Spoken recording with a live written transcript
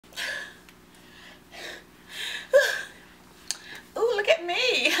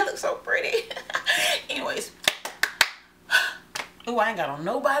I ain't got on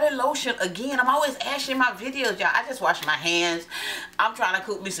nobody lotion again. I'm always asking my videos, y'all. I just wash my hands. I'm trying to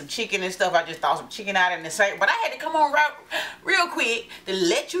cook me some chicken and stuff. I just thought some chicken out in the sink. But I had to come on real quick to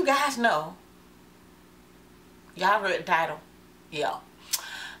let you guys know. Y'all read the title? Yeah.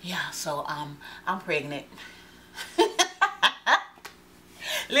 Yeah, so I'm pregnant.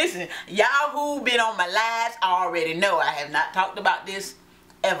 Listen, y'all who been on my lives already know I have not talked about this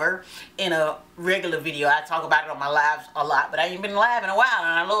ever in a regular video. I talk about it on my lives a lot, but I ain't been live in a while,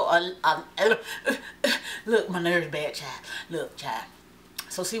 and I look, my nerves bad, child. Look, child.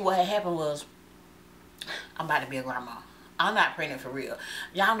 So see, what had happened was, I'm about to be a grandma. I'm not pregnant for real.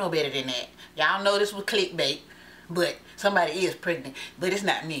 Y'all know better than that. Y'all know this was clickbait, but somebody is pregnant, but it's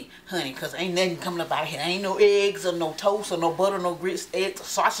not me, honey, because ain't nothing coming up out of here. Ain't no eggs or no toast or no butter, no grits, eggs,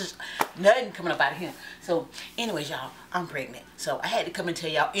 sausage, nothing coming up out of here. So anyways, y'all, I'm pregnant. So I had to come and tell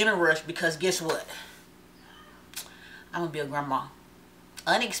y'all in a rush, because guess what? I'm gonna be a grandma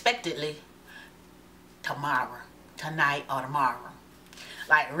unexpectedly tomorrow, tonight or tomorrow.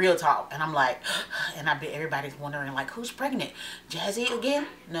 Like, real talk. And I'm like, and I bet everybody's wondering, like, who's pregnant? Jazzy again?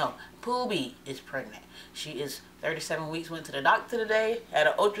 No, Pooby is pregnant. She is 37 weeks, went to the doctor today, had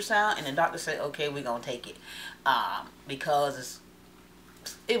an ultrasound, and the doctor said, okay, we're going to take it. Because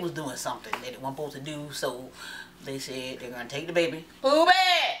it was doing something that it wasn't supposed to do, so they said they're going to take the baby. Pooby!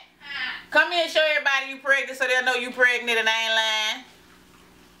 Come here and show everybody you pregnant so they'll know you pregnant and I ain't lying.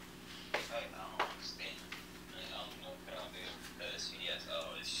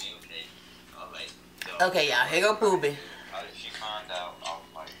 Okay, y'all, here go Pooby. How did she find out? I was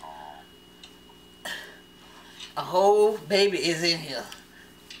like, a whole baby is in here.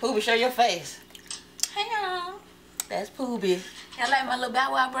 Pooby, show your face. Hey y'all. That's Pooby. Y'all like my little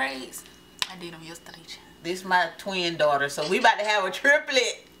Bow Wow braids? I did them yesterday. This is my twin daughter, so we about to have a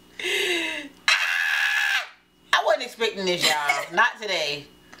triplet. I wasn't expecting this, y'all. Not today.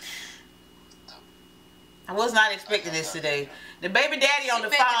 I was not expecting this today. The baby daddy on the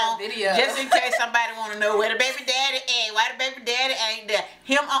phone, just in case somebody want to know where the baby daddy is. Why the baby daddy ain't there?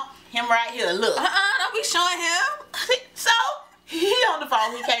 Him right here, look. Don't be showing him. So, he on the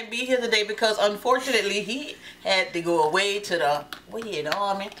phone. He can't be here today because, unfortunately, he had to go away to the, where he in the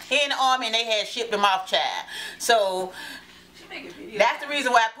army? He in the army and they had shipped him off, child. So, that's the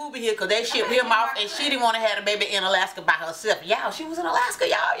reason why Pooby here, because they shipped him off and she didn't want to have the baby in Alaska by herself. Y'all, she was in Alaska,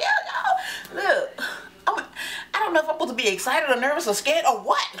 y'all. Yeah, y'all. Look. I don't know if I'm supposed to be excited or nervous or scared or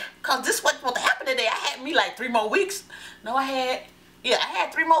what. Because this is what's supposed to happen today. I had me like 3 more weeks. No, I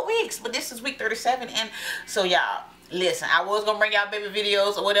had 3 more weeks. But this is week 37. And so, y'all, listen, I was going to bring y'all baby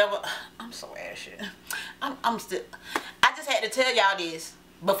videos or whatever. I'm so ashy. I'm still, I just had to tell y'all this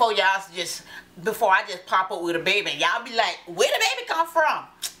before I just pop up with a baby. Y'all be like, where the baby come from?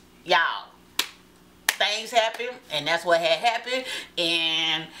 Y'all, things happen. And that's what had happened.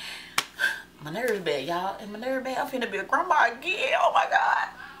 And my nerves bad, y'all. And my nerves bad. I'm finna be a grandma again. Oh my God.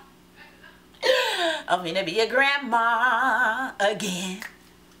 I'm finna be a grandma again.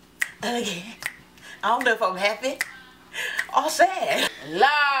 I don't know if I'm happy or sad.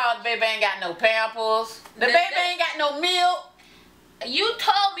 Lord, the baby ain't got no Pampers. The baby ain't got no milk. You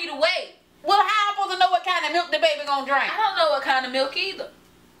told me to wait. Well, how am I supposed to know what kind of milk the baby gonna drink? I don't know what kind of milk either.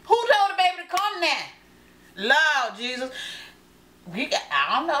 Who told the baby to come now? Lord Jesus.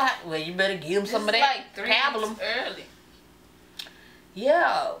 I don't know how. Well, you better give him some of that. Like 3 Pampers weeks early.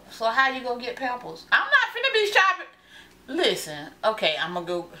 Yeah. So how you gonna get Pampers? I'm not finna be shopping. Listen. Okay, I'm gonna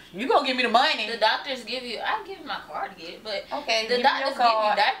go. You gonna give me the money? The doctors give you. I give you my card to get it, but okay. The doctors give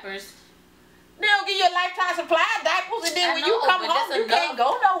you diapers. They'll give you a lifetime supply of diapers, and then when you come home, you can't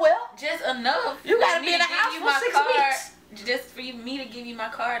go nowhere. Just enough. You gotta be in the house for 6 weeks. Just for me to give you my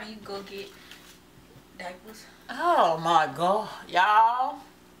card and you go get diapers. Oh my God, y'all.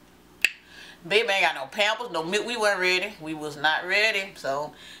 Baby ain't got no Pampers, no milk. We weren't ready. We was not ready.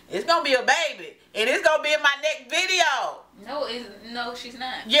 So it's gonna be a baby, and it's gonna be in my next video. No, she's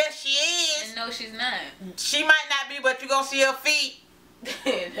not. Yes, she is. And no, she's not. She might not be, but you gonna see her feet.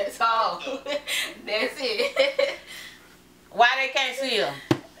 That's all. That's it. Why they can't see her?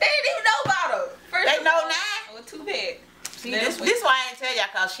 They didn't even know about her. They know now. Well, too bad. See, this why I ain't tell y'all,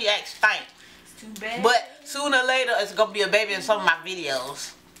 cause she acts stank. It's too bad. But sooner or later, it's gonna be a baby in some of my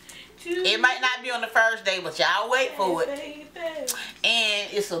videos. It might not be on the first day, but y'all wait for it.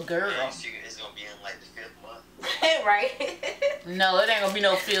 And it's a girl. It's gonna be in like the 5th month. Right. No, it ain't gonna be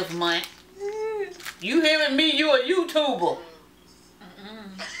no 5th month. You hearing me? You a YouTuber.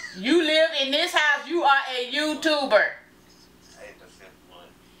 You live in this house. You are a YouTuber. Ain't the 5th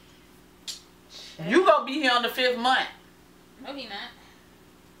month. You gonna be here on the 5th month. No, he not.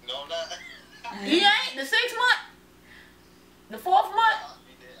 No, I'm not. He ain't the 6th month. The 4th month? I'll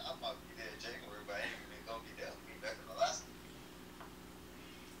be there in January, but I ain't even gonna be there. I'll be back in Alaska.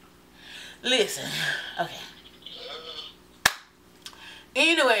 Listen, okay.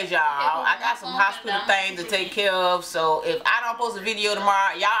 Anyways, y'all, I got some hospital things to take care of, so if I don't post a video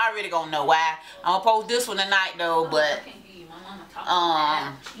tomorrow, y'all already gonna know why. I'm gonna post this one tonight though, but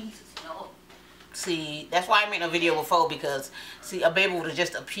see, that's why I made a video before, because see, a baby would have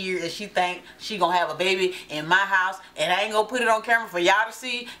just appeared and she think she gonna have a baby in my house, and I ain't gonna put it on camera for y'all to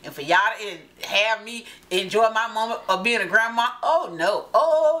see and for y'all to have me enjoy my moment of being a grandma. Oh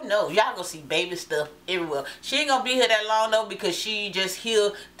no, y'all gonna see baby stuff everywhere. She ain't gonna be here that long though, because she just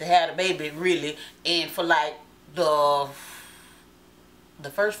here to have the baby really, and for like the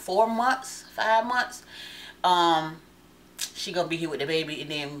first 4 months, 5 months, she gonna be here with the baby,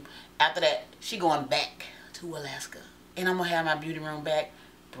 and then after that, she going back to Alaska. And I'm going to have my beauty room back.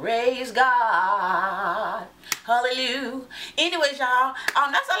 Praise God. Hallelujah. Anyways, y'all,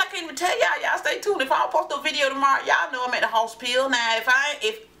 that's all I can even tell y'all. Y'all stay tuned. If I don't post a video tomorrow, y'all know I'm at the hospital. Now, if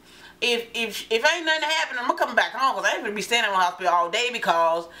ain't nothing happening, I'm going to come back home, because I ain't going to be standing in the hospital all day,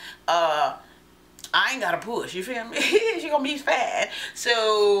 because I ain't got to push. You feel me? She going to be fine.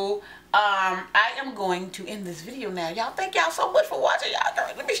 So I am going to end this video now. Y'all, thank y'all so much for watching. Y'all,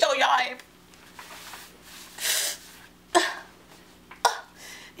 let me show y'all.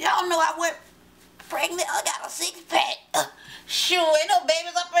 Y'all know I went pregnant. I got a 6-pack. Sure, ain't no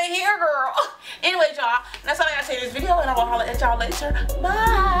babies up in here, girl. Anyways, y'all, that's all I gotta say in this video, and I'm gonna holler at y'all later.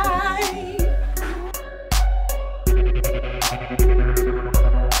 Bye.